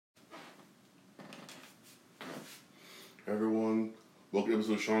Everyone, welcome to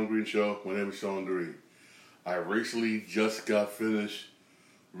episode of the Sean Green Show. My name is Sean Green. I recently just got finished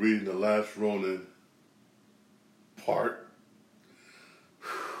reading The Last Ronin, part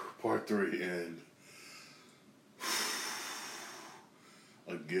 3, and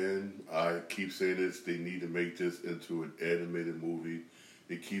again, I keep saying this, they need to make this into an animated movie.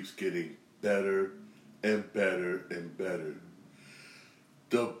 It keeps getting better and better and better.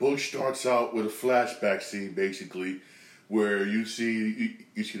 The book starts out with a flashback scene, basically, where you see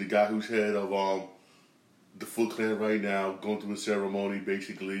the guy who's head of the Foot Clan right now going through a ceremony,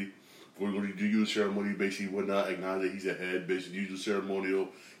 basically. We're going to do a ceremony, basically, whatnot, acknowledge that he's a head, basically, use the ceremonial.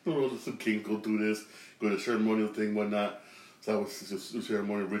 You know, some kings go through this, go to the ceremonial thing, whatnot. So that was the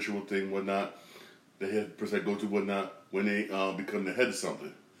ceremonial ritual thing, whatnot. The head person go through, whatnot, when they become the head of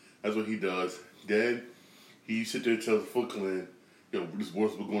something. That's what he does. Then he sit there and tells the Foot Clan, this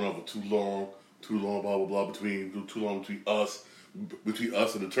war's been going on for too long, blah blah blah, between us and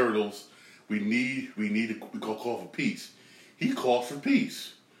the turtles. We call for peace. He calls for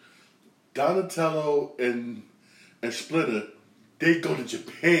peace. Donatello and Splinter, they go to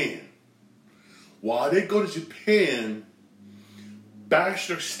Japan. While they go to Japan,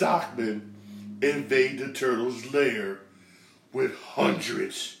 Baxter Stockman invade the turtles' lair with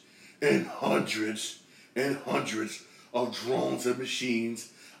hundreds and hundreds and hundreds of drones and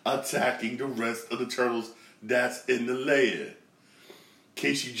machines attacking the rest of the turtles that's in the lair.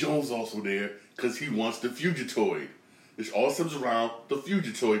 Casey Jones also there because he wants the Fugitoid. This all comes around the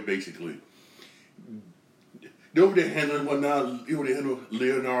Fugitoid, basically. They over there handling whatnot. They handle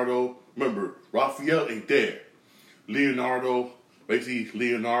Leonardo. Remember, Raphael ain't there. Leonardo and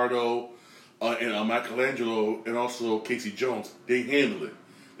Michelangelo and also Casey Jones, they handle it.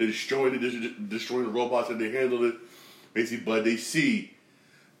 They're destroying the robots and they handle it. Basically, but they see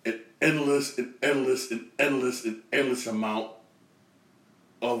an endless amount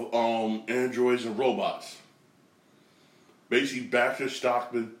of androids and robots. Basically, Baxter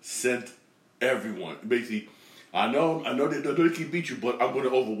Stockman sent everyone. Basically, I know they can beat you, but I'm going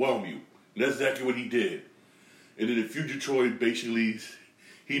to overwhelm you. And that's exactly what he did. And then the Fugitoid basically,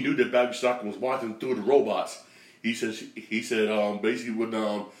 he knew that Baxter Stockman was watching through the robots. He said, basically, you're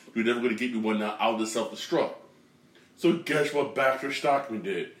never going to get me one out of self-destruct. So guess what Baxter Stockman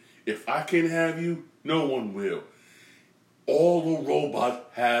did? If I can't have you, no one will. All the robots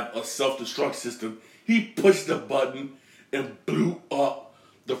have a self-destruct system. He pushed the button and blew up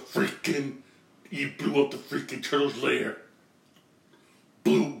the freaking turtle's lair.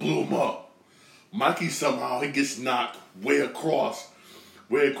 Blew him up. Mikey somehow, he gets knocked way across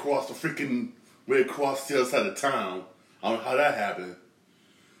the other side of town. I don't know how that happened.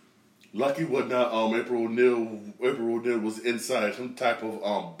 Lucky whatnot, April O'Neil was inside some type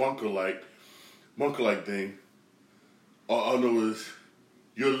of bunker-like thing. All I know is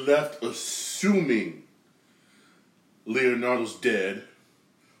you're left assuming Leonardo's dead.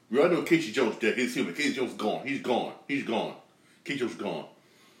 We all know Casey Jones dead. Casey Jones gone. He's gone. Casey Jones gone.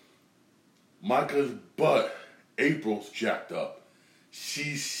 Micah's butt, April's jacked up.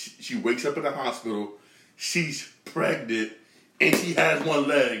 She wakes up in the hospital. She's pregnant. And she has one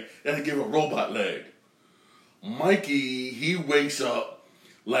leg. They had to give her a robot leg. Mikey, he wakes up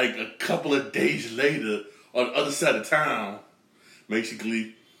like a couple of days later on the other side of town.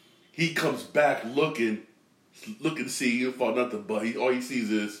 Basically, he comes back looking to see he found nothing, but all he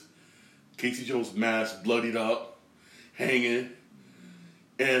sees is Casey Jones' mask bloodied up, hanging,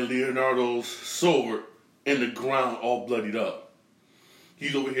 and Leonardo's sword in the ground all bloodied up.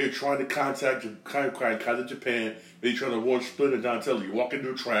 He's over here trying to contact Japan. They're trying to warn Splinter and Donatello. You walk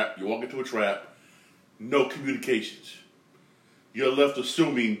into a trap. No communications. You're left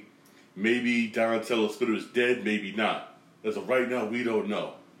assuming maybe Donatello Splinter is dead, maybe not. As of right now, we don't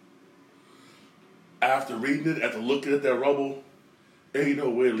know. After reading it, after looking at that rubble, ain't no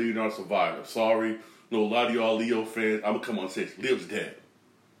way Leonardo survived. I'm sorry. No, a lot of y'all Leo fans, I'm going to come on and say this. Leo's dead.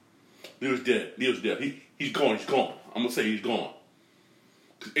 Leo's dead. He's gone. I'm going to say he's gone.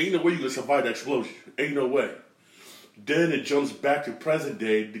 Cause ain't no way you can survive that explosion. Ain't no way. Then it jumps back to present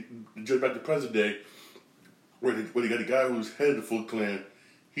day. Where they got the guy who's head of the Foot Clan.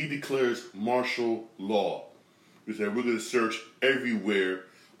 He declares martial law. He said, we're going to search everywhere,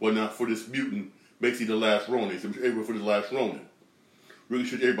 but not for this mutant, basically the Last Ronin. So everywhere for the Last Ronin. We're going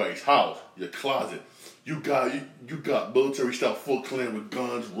to search everybody's house, your closet. You got military style Foot Clan with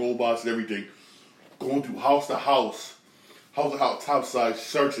guns, robots, and everything, going through house to house, topside,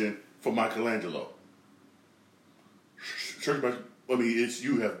 searching for Michelangelo.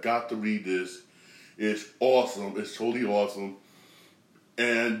 You have got to read this. It's awesome. It's totally awesome.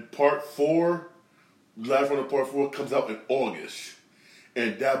 And part 4 Last Ronin Part 4 comes out in August.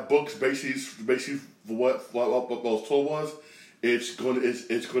 And that book's basically for what I was told was, it's gonna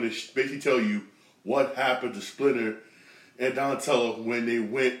basically tell you what happened to Splinter and Donatello when they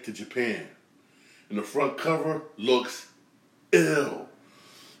went to Japan. And the front cover looks ill.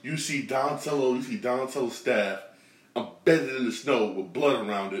 You see Donatello's staff embedded in the snow with blood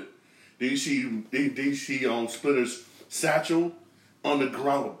around it. Then you see Splinter's satchel on the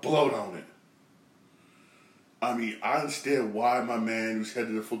ground with blood on it. I mean, I understand why my man who's head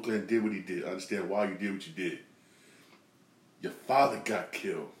of the Foot Clan did what he did. I understand why you did what you did. Your father got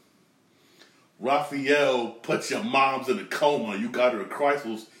killed. Raphael puts your mom's in a coma. You got her a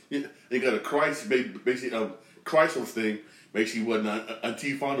crisis. They got a crisis, basically crisis thing. Basically, whatnot until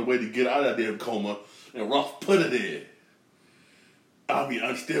you found a way to get out of that damn coma, and Roth put her there. I mean, I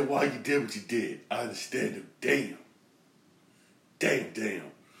understand why you did what you did. I understand it.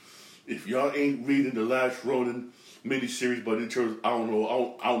 Damn. If y'all ain't reading the Last Ronin miniseries by the Turtles, I don't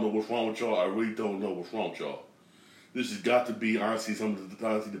know what's wrong with y'all. I really don't know what's wrong with y'all. This has got to be honestly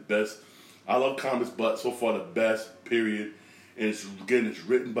the best. I love comics, but so far the best. Period. And it's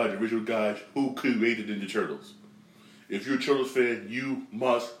written by the original guys who created the Turtles. If you're a Turtles fan, you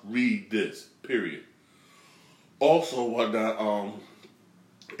must read this. Period. Also, whatnot,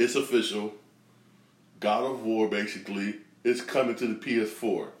 it's official. God of War basically is coming to the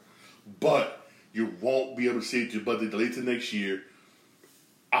PS4. But you won't be able to see it, but they delayed to next year.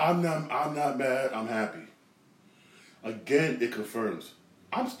 I'm not mad. I'm happy. Again, it confirms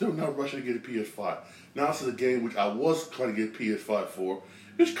I'm still not rushing to get a PS5. Now this is a game which I was trying to get PS5 for.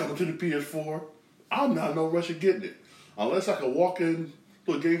 It's coming to the PS4. I'm not no rush of getting it unless I can walk in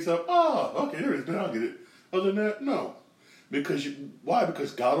to a GameStop. Okay, there it is. Now I'll get it. Other than that, no. Why?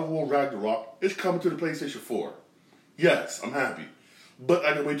 Because God of War Ragnarok is coming to the PlayStation 4. Yes, I'm happy. But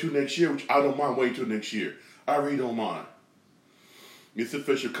I can wait till next year, which I don't mind waiting till next year. I really don't mind. It's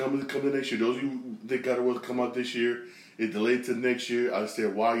official. Coming next year. Those of you that God of War come out this year, it's delayed to next year. I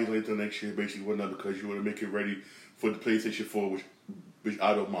said, why you delayed to next year? Basically, whatnot, because you want to make it ready for the PlayStation 4, which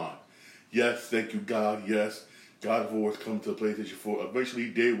I don't mind. Yes, thank you, God. Yes, God of War is coming to the PlayStation 4.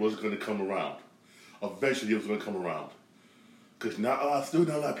 Eventually, day was going to come around. Eventually, it was going to come around. Because still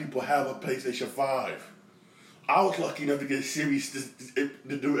not a lot of people have a PlayStation 5. I was lucky enough to get a Series, the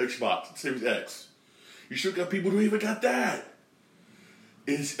new Xbox, Series X. You sure got people who even got that.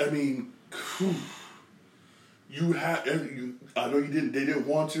 I know you didn't. They didn't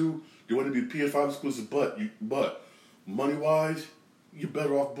want to. They wanted to be PS5 exclusive, but money-wise, you're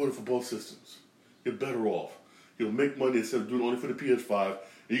better off buying for both systems. You're better off. You'll make money instead of doing it only for the PS5,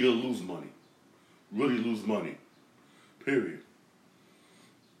 and you're gonna lose money. Really lose money. Period.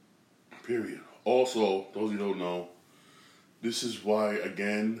 Also, those of you who don't know, this is why,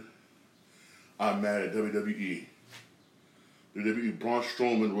 again, I'm mad at WWE. The WWE Braun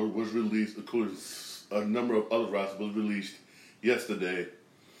Strowman was released, including a number of other wrestlers, was released yesterday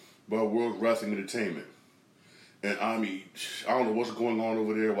by World Wrestling Entertainment. And I mean, I don't know what's going on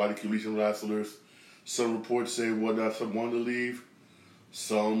over there, why they keep releasing wrestlers. Some reports say some wanted to leave,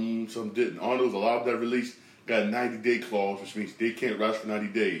 some didn't. I know there's a lot of that release got a 90-day clause, which means they can't wrestle for 90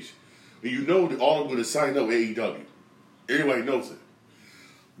 days. And you know that all of them going to sign up with AEW. Everybody knows it.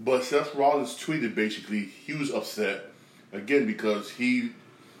 But Seth Rollins tweeted basically he was upset again because he's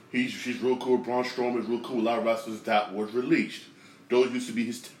real cool with Braun Strowman, real cool with a lot of wrestlers that was released. Those used to be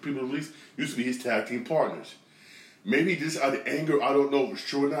his people released, used to be his tag team partners. Maybe just out of anger, I don't know if it's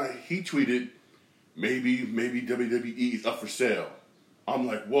true or not. He tweeted, maybe WWE is up for sale. I'm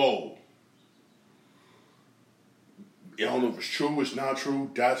like, whoa. I don't know if it's true, it's not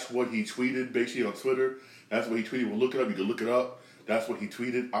true. That's what he tweeted basically on Twitter. That's what he tweeted. We'll look it up. You can look it up. That's what he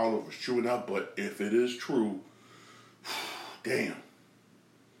tweeted. I don't know if it's true or not, but if it is true, damn.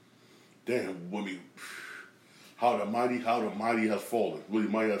 I mean, how the mighty has fallen. Really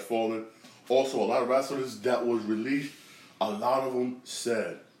mighty has fallen. Also, a lot of wrestlers that was released, a lot of them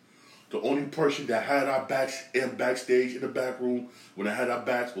said the only person that had our backs in backstage in the back room when I had our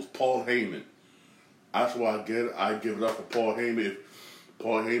backs was Paul Heyman. That's why I give it up for Paul Heyman. If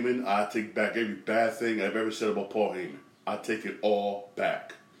Paul Heyman, I take back every bad thing I've ever said about Paul Heyman. I take it all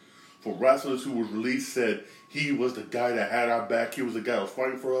back. For wrestlers who was released said he was the guy that had our back, he was the guy that was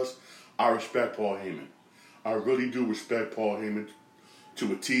fighting for us, I respect Paul Heyman. I really do respect Paul Heyman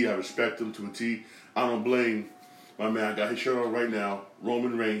to a T. I respect him to a T. I don't blame my man. I got his shirt on right now.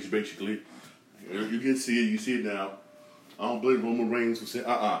 Roman Reigns, basically. You can see it. You see it now. I don't blame Roman Reigns for saying,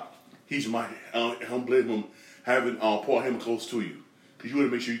 he's my. I don't blame him having Paul Heyman close to you. Because you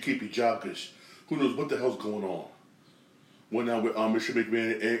want to make sure you keep your job, because who knows what the hell's going on. whatnot with Mr.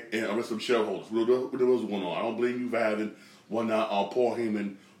 McMahon and the rest of the shareholders. What was going on? I don't blame you for having whatnot Paul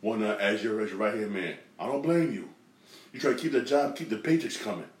Heyman whatnot as your right hand man. I don't blame you. You try to keep the job, keep the paychecks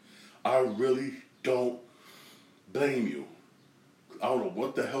coming. I really don't blame you. I don't know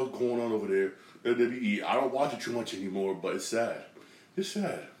what the hell's going on over there. WWE. I don't watch it too much anymore, but it's sad. It's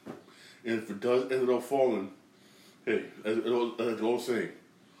sad. And if it does end up falling, hey, as the old saying,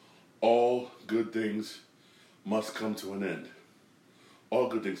 all good things must come to an end. All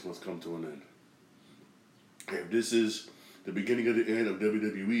good things must come to an end. If this is the beginning of the end of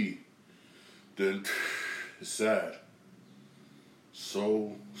WWE, then it's sad.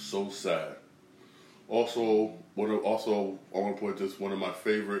 So sad. Also, I want to point this one of my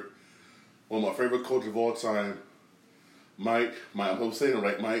favorite coaches of all time, I'm saying it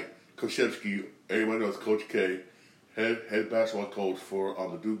right, Mike Krzyzewski. Everybody knows Coach K, head basketball coach for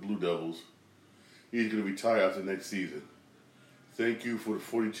the Duke Blue Devils. He's going to retire after next season. Thank you for the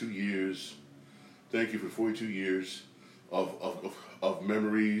 42 years. Thank you for 42 years of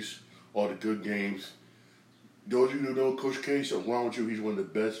memories, all the good games. Those of you who know Coach K, something wrong with you. He's one of the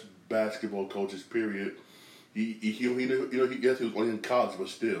best basketball coaches, period. Yes, he was only in college, but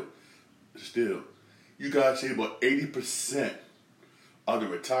still, you guys say about 80% of the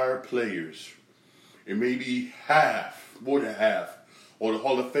retired players, and maybe more than half, or the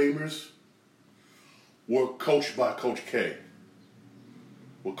Hall of Famers, were coached by Coach K.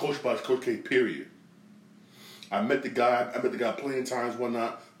 Were coached by Coach K, period. I met the guy plenty of times,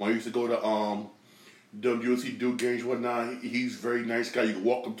 whatnot, when I used to go to WC Duke games, whatnot. He's a very nice guy. You can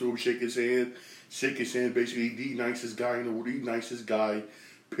walk up to him, shake his hand. Basically, the nicest guy in the world, the nicest guy,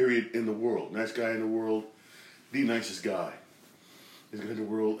 period, in the world. Nice guy in the world, the nicest guy in the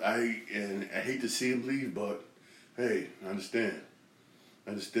world. I hate to see him leave, but hey, I understand.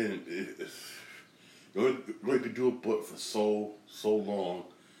 You're going to do it, but for so long,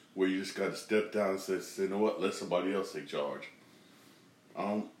 where you just got to step down and say, you know what, let somebody else take charge.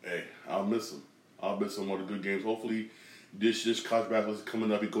 Hey, I'll miss him. I'll miss him on the good games. Hopefully, this college basketball is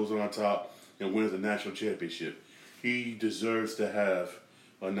coming up. He goes on top and wins a national championship. He deserves to have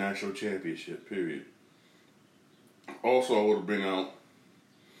a national championship, period. Also, I want to bring out,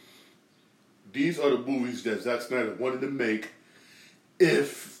 these are the movies that Zack Snyder wanted to make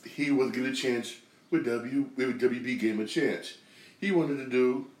if he was given a chance with WB gave him a chance. He wanted to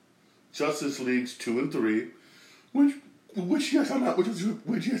do Justice Leagues 2 and 3, which yes, I want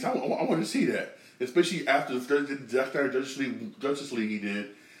to see that. Especially after the Zack Snyder Justice League he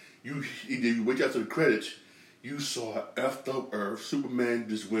did. You wait after the credits, you saw effed up Earth. Superman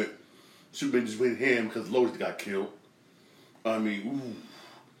just went ham because Lois got killed. I mean,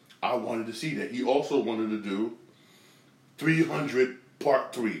 I wanted to see that. He also wanted to do 300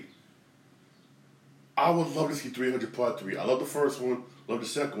 Part 3. I would love to see 300 Part 3. I love the first one, love the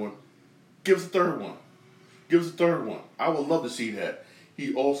second one. Give us a third one. I would love to see that.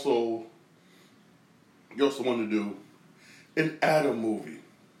 He also wanted to do an Adam movie.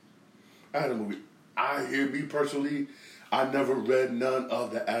 Me personally, I never read none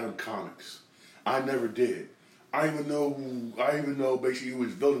of the Adam comics. I never did. I even know basically who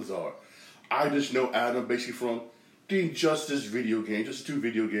his villains are. I just know Adam basically from the Justice video game, Justice 2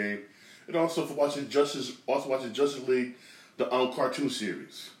 video game, and also for watching Justice League, the cartoon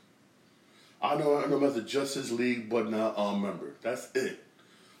series. I know about the Justice League, but not member. That's it.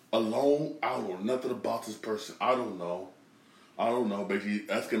 Alone, I don't know nothing about this person. I don't know. Basically,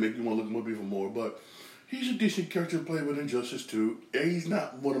 that's gonna make me want to look at him more. But he's a decent character to play with in Justice 2. And he's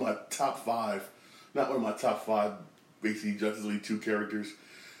not one of my top five. Basically Justice League 2 characters.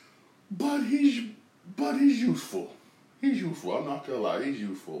 But he's useful. I'm not gonna lie, he's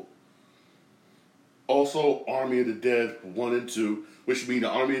useful. Also, Army of the Dead 1 and 2, which means the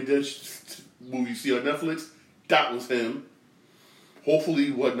Army of the Dead movie you see on Netflix, that was him.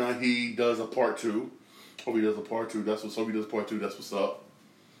 Hopefully, he does a part 2. That's what's up.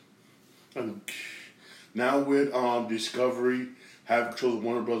 And now with Discovery having control of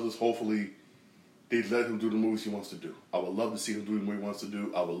Warner Brothers, hopefully they let him do the movies he wants to do. I would love to see him do the movie he wants to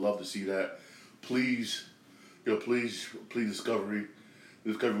do. I would love to see that. Please, Discovery,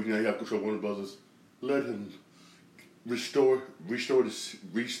 now you have control of Warner Brothers. Let him restore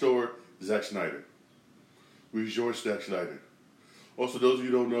Zack Snyder. Restore Zack Snyder. Also, those of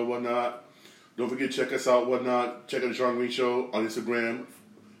you who don't know whatnot, don't forget check us out whatnot. Check out the Sean Green Show on Instagram.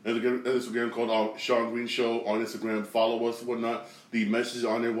 Instagram called Sean Green Show on Instagram. Follow us whatnot. Leave messages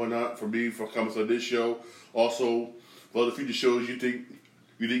on there whatnot for me for comments on this show. Also, for other future shows you think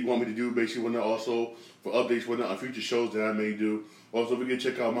you want me to do basically whatnot. Also for updates whatnot on future shows that I may do. Also, don't forget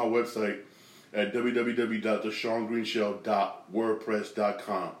to check out my website at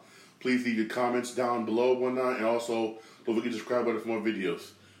www.theshawngreenshow.wordpress.com. Please leave your comments down below, and also don't forget to subscribe for more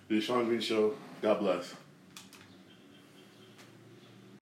videos. This is Sean Green Show. God bless.